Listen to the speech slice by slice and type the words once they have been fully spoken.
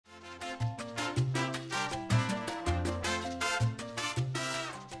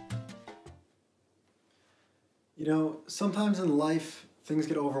Sometimes in life things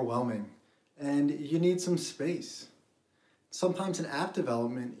get overwhelming and you need some space. Sometimes in app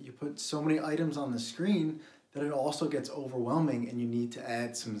development, you put so many items on the screen that it also gets overwhelming and you need to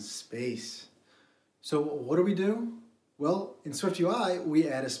add some space. So what do? Well, in SwiftUI, we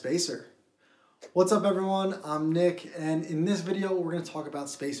add a spacer. What's up everyone? I'm Nick, and in this video, we're going to talk about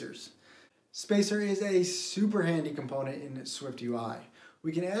spacers. Spacer is a super handy component in SwiftUI.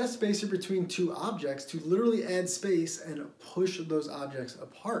 We can add a spacer between two objects to literally add space and push those objects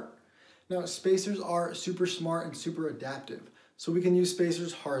apart. Now, spacers are super smart and super adaptive. So we can use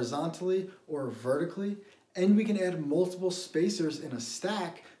spacers horizontally or vertically, and we can add multiple spacers in a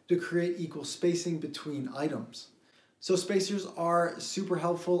stack to create equal spacing between items. So spacers are super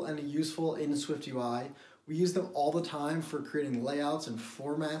helpful and useful in SwiftUI. We use them all the time for creating layouts and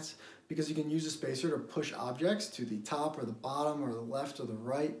formats because you can use a spacer to push objects to the top or the bottom or the left or the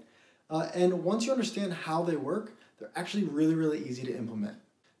right. And once you understand how they work, they're actually really easy to implement.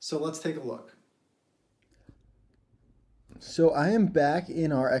 So let's take a look. So I am back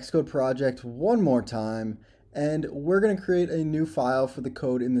in our Xcode project one more time, and we're going to create a new file for the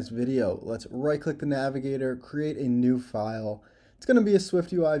code in this video. Let's right-click the navigator, create a new file. It's going to be a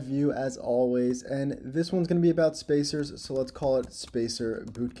SwiftUI view as always, and this one's going to be about spacers, so let's call it Spacer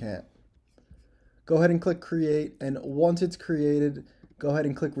Bootcamp. Go ahead and click create, and once it's created, go ahead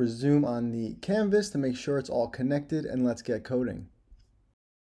and click resume on the canvas to make sure it's all connected, and let's get coding.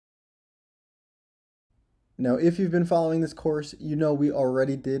 Now, if you've been following this course, you know we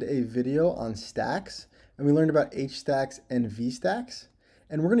already did a video on stacks, and we learned about Hstacks and VStacks,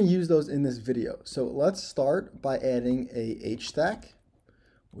 and we're going to use those in this video. So let's start by adding a Hstack,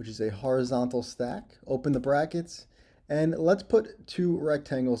 which is a horizontal stack. Open the brackets, and let's put two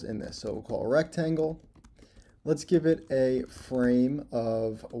rectangles in this. So we'll call a rectangle. Let's give it a frame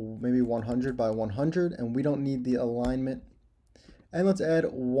of maybe 100 by 100, and we don't need the alignment. And let's add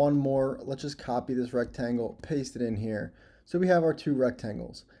one more. Let's just copy this rectangle, paste it in here. So we have our two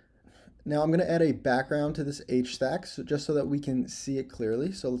rectangles. Now I'm going to add a background to this Hstack, so just so that we can see it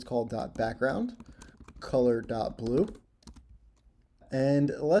clearly. So let's call .background, color.blue.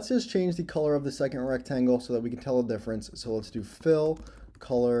 And let's just change the color of the second rectangle so that we can tell the difference. So let's do fill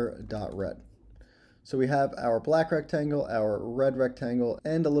color.red. So we have our black rectangle, our red rectangle,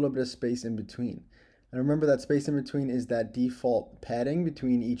 and a little bit of space in between. And remember that space in between is that default padding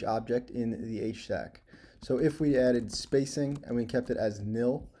between each object in the Hstack. So if we added spacing and we kept it as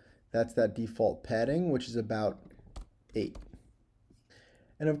nil, that's that default padding, which is about 8.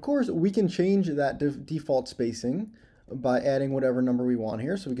 And of course, we can change that default spacing by adding whatever number we want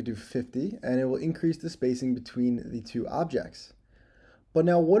here. So we could do 50, and it will increase the spacing between the two objects. But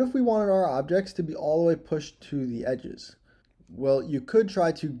now what if we wanted our objects to be all the way pushed to the edges? Well, you could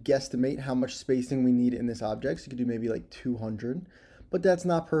try to guesstimate how much spacing we need in this object. So you could do maybe like 200, but that's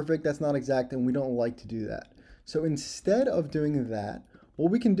not perfect, that's not exact, and we don't like to do that. So instead of doing that,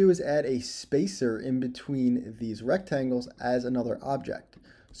 what we can do is add a spacer in between these rectangles as another object.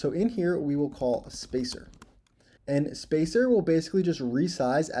 So in here, we will call a spacer. And spacer will basically just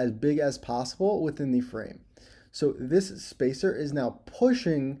resize as big as possible within the frame. So this spacer is now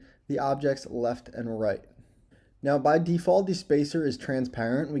pushing the objects left and right. Now by default, the spacer is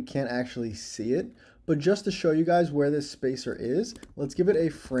transparent. We can't actually see it, but just to show you guys where this spacer is, let's give it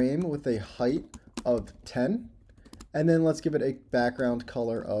a frame with a height of 10, and then let's give it a background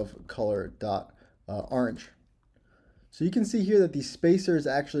color of color.orange. So you can see here that the spacer is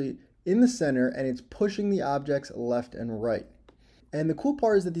actually in the center and it's pushing the objects left and right. And the cool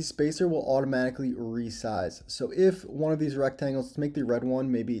part is that the spacer will automatically resize. So if one of these rectangles, let's make the red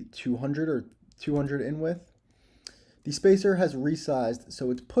one maybe 200 or 200 in width, the spacer has resized, so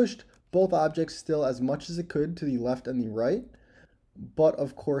it's pushed both objects still as much as it could to the left and the right, but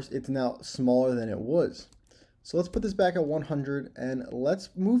of course it's now smaller than it was. So let's put this back at 100, and let's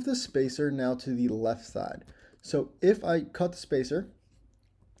move the spacer now to the left side. So if I cut the spacer,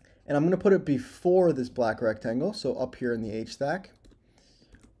 and I'm going to put it before this black rectangle, so up here in the Hstack,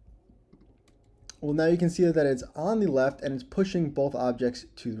 well, now you can see that it's on the left and it's pushing both objects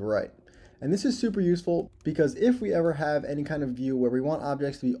to the right. And this is super useful because if we ever have any kind of view where we want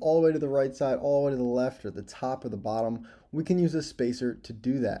objects to be all the way to the right side, all the way to the left, or the top or the bottom, we can use a spacer to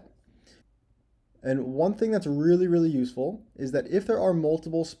do that. And one thing that's really useful is that if there are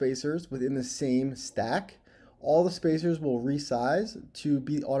multiple spacers within the same stack, all the spacers will resize to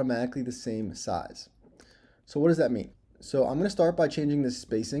be automatically the same size. So what does that mean? So I'm going to start by changing this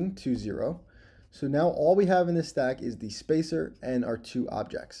spacing to 0. So now all we have in this stack is the spacer and our two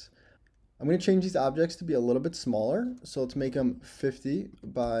objects. I'm going to change these objects to be a little bit smaller. So let's make them 50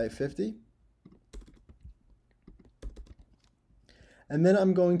 by 50. And then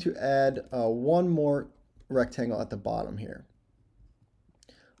I'm going to add one more rectangle at the bottom here.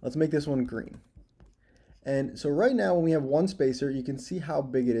 Let's make this one green. And so right now when we have one spacer, you can see how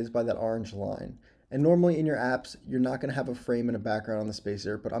big it is by that orange line. And normally in your apps, you're not going to have a frame and a background on the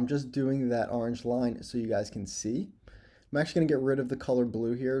spacer, but I'm just doing that orange line so you guys can see. I'm actually going to get rid of the color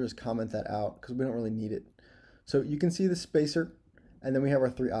blue here, just comment that out because we don't really need it. So you can see the spacer, and then we have our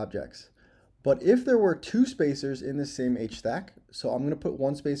three objects. But if there were two spacers in the same Hstack, so I'm going to put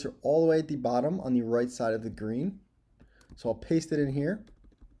one spacer all the way at the bottom on the right side of the green. So I'll paste it in here.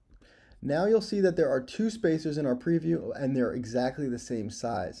 Now you'll see that there are two spacers in our preview and they're exactly the same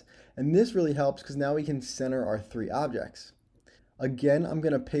size. And this really helps because now we can center our three objects. Again, I'm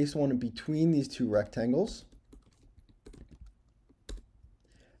going to paste one between these two rectangles.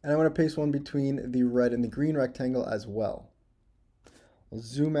 And I'm going to paste one between the red and the green rectangle as well. I'll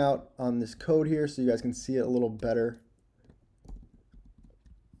zoom out on this code here so you guys can see it a little better.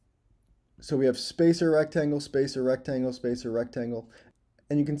 So we have spacer, rectangle, spacer, rectangle, spacer, rectangle.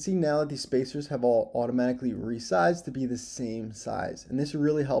 And you can see now that these spacers have all automatically resized to be the same size. And this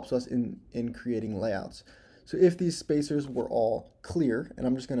really helps us in creating layouts. So if these spacers were all clear, and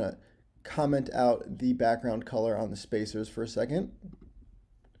I'm just going to comment out the background color on the spacers for a second.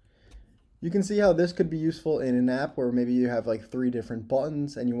 You can see how this could be useful in an app where maybe you have like 3 different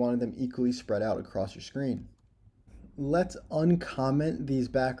buttons and you wanted them equally spread out across your screen. Let's uncomment these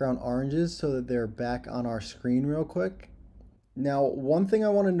background oranges so that they're back on our screen real quick. Now, one thing I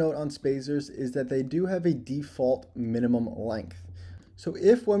want to note on spacers is that they do have a default minimum length. So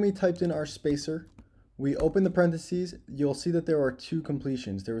if when we typed in our spacer, we open the parentheses, you'll see that there are 2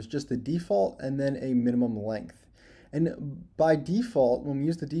 completions. There was just the default and then a minimum length. And by default, when we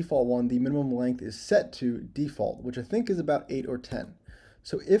use the default one, the minimum length is set to default, which I think is about 8 or 10.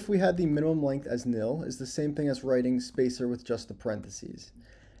 So if we had the minimum length as nil, is the same thing as writing spacer with just the parentheses.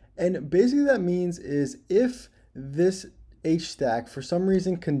 And basically that means is if this Hstack for some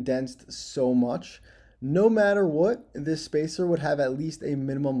reason condensed so much, no matter what, this spacer would have at least a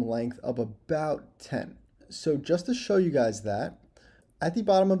minimum length of about 10. So just to show you guys that, at the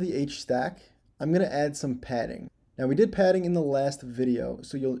bottom of the Hstack, I'm going to add some padding. Now we did padding in the last video,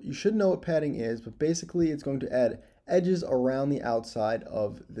 so you should know what padding is, but basically it's going to add edges around the outside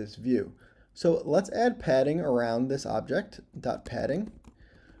of this view. So let's add padding around this object, .padding.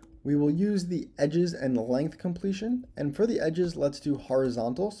 We will use the edges and length completion, and for the edges, let's do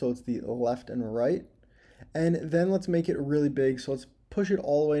horizontal, so it's the left and right. And then let's make it really big, so let's push it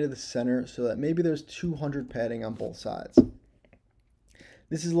all the way to the center so that maybe there's 200 padding on both sides.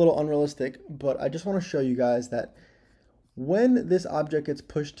 This is a little unrealistic, but I just want to show you guys that when this object gets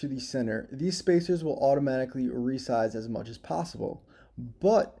pushed to the center, these spacers will automatically resize as much as possible.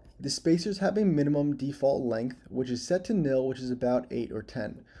 But the spacers have a minimum default length, which is set to nil, which is about 8 or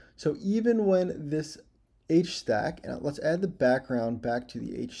 10. So even when this Hstack, and let's add the background back to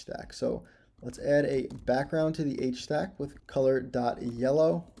the Hstack. So let's add a background to the Hstack with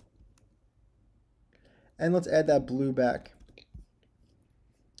color.yellow. And let's add that blue back.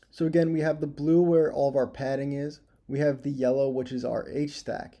 So again, we have the blue where all of our padding is. We have the yellow, which is our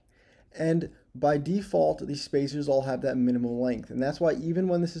Hstack. And by default, these spacers all have that minimum length. And that's why even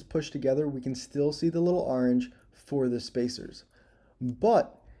when this is pushed together, we can still see the little orange for the spacers.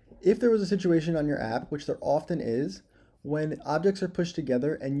 But if there was a situation on your app, which there often is, when objects are pushed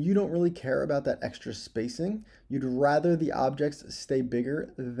together and you don't really care about that extra spacing, you'd rather the objects stay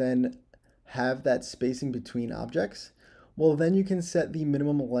bigger than have that spacing between objects, well, then you can set the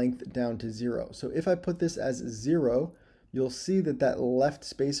minimum length down to 0. So if I put this as 0, you'll see that that left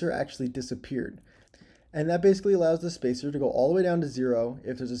spacer actually disappeared. And that basically allows the spacer to go all the way down to 0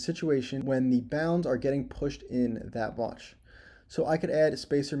 if there's a situation when the bounds are getting pushed in that much. So I could add a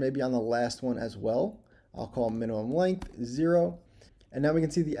spacer maybe on the last one as well. I'll call minimum length 0. And now we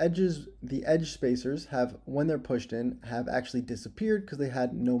can see the edges, the edge spacers have, when they're pushed in, have actually disappeared because they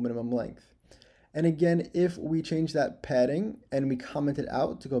had no minimum length. And again, if we change that padding and we comment it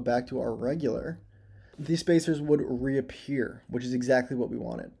out to go back to our regular, these spacers would reappear, which is exactly what we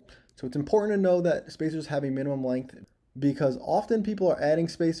wanted. So it's important to know that spacers have a minimum length because often people are adding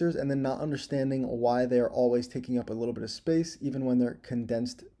spacers and then not understanding why they are always taking up a little bit of space, even when they're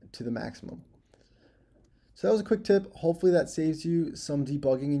condensed to the maximum. So that was a quick tip. Hopefully that saves you some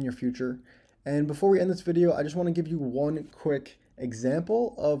debugging in your future. And before we end this video, I just want to give you one quick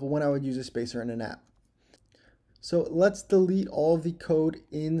example of when I would use a spacer in an app. So let's delete all of the code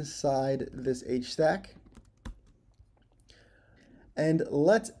inside this Hstack. And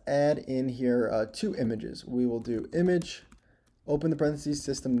let's add in here 2 images. We will do image, open the parentheses,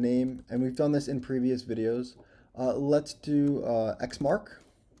 system name, and we've done this in previous videos. Let's do X mark.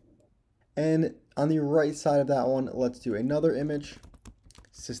 And on the right side of that one, let's do another image,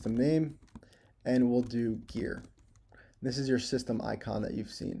 system name, and we'll do gear. This is your system icon that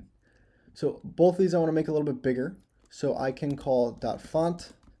you've seen. So both of these I want to make a little bit bigger. So I can call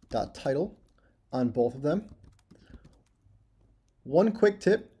 .font.title on both of them. One quick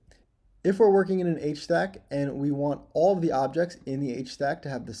tip, if we're working in an Hstack and we want all of the objects in the Hstack to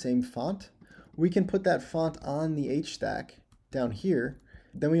have the same font, we can put that font on the Hstack down here.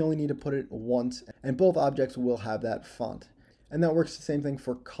 Then we only need to put it once and both objects will have that font. And that works the same thing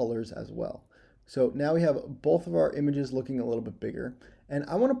for colors as well. So now we have both of our images looking a little bit bigger. And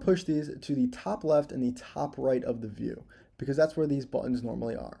I want to push these to the top left and the top right of the view because that's where these buttons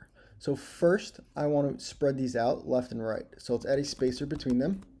normally are. So first, I want to spread these out left and right. So let's add a spacer between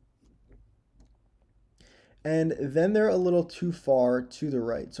them. And then they're a little too far to the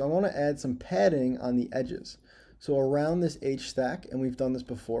right. So I want to add some padding on the edges. So around this Hstack, and we've done this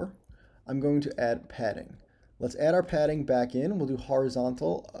before, I'm going to add padding. Let's add our padding back in. We'll do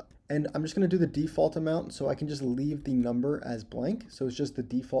horizontal. And I'm just going to do the default amount, so I can just leave the number as blank. So it's just the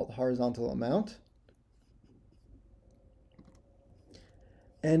default horizontal amount.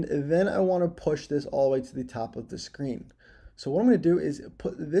 And then I want to push this all the way to the top of the screen. So what I'm going to do is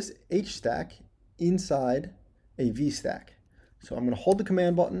put this Hstack inside a VStack. So I'm going to hold the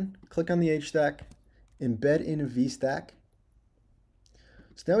command button, click on the Hstack, embed in VStack.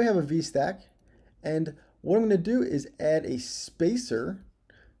 So now we have a VStack, and what I'm going to do is add a spacer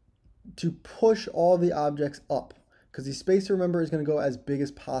to push all the objects up, because the spacer, remember, is going to go as big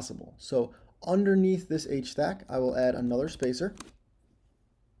as possible. So underneath this Hstack, I will add another spacer.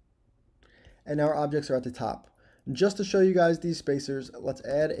 And now our objects are at the top. Just to show you guys these spacers, let's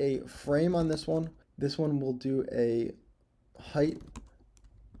add a frame on this one. This one will do a height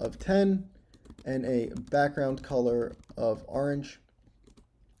of 10 and a background color of orange.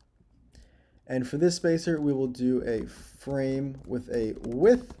 And for this spacer, we will do a frame with a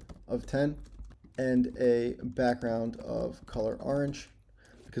width of 10 and a background of color orange,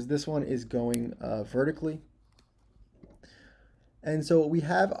 because this one is going vertically. And so we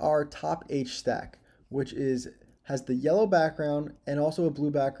have our top Hstack, which has the yellow background and also a blue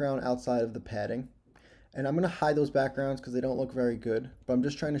background outside of the padding. And I'm going to hide those backgrounds because they don't look very good, but I'm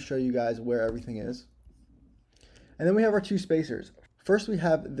just trying to show you guys where everything is. And then we have our two spacers. First, we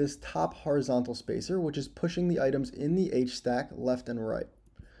have this top horizontal spacer, which is pushing the items in the Hstack left and right.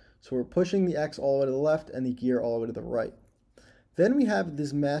 So we're pushing the X all the way to the left and the gear all the way to the right. Then we have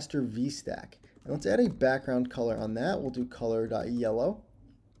this master VStack. And let's add a background color on that. We'll do color.yellow.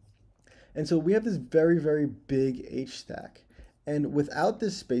 And so we have this very, very big Hstack. And without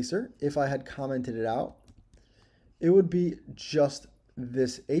this spacer, if I had commented it out, it would be just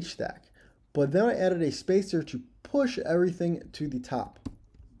this Hstack. But then I added a spacer to push everything to the top.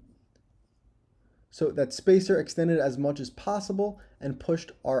 So that spacer extended as much as possible and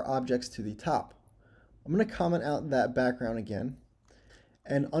pushed our objects to the top. I'm going to comment out that background again.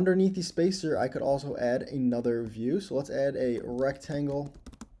 And underneath the spacer, I could also add another view. So let's add a rectangle.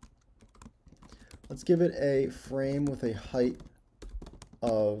 Let's give it a frame with a height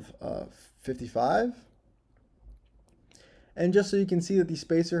of 55. And just so you can see that the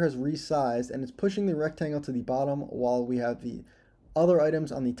spacer has resized and it's pushing the rectangle to the bottom while we have the other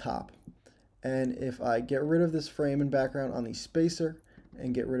items on the top. And if I get rid of this frame and background on the spacer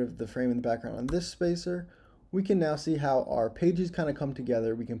and get rid of the frame and the background on this spacer, we can now see how our pages kind of come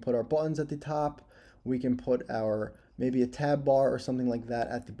together. We can put our buttons at the top. We can put our maybe a tab bar or something like that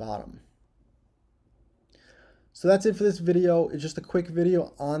at the bottom. So that's it for this video. It's just a quick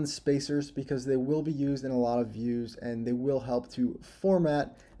video on spacers because they will be used in a lot of views and they will help to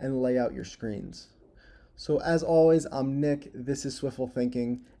format and lay out your screens. So as always, I'm Nick, this is Swiftful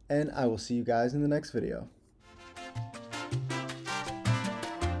Thinking, and I will see you guys in the next video.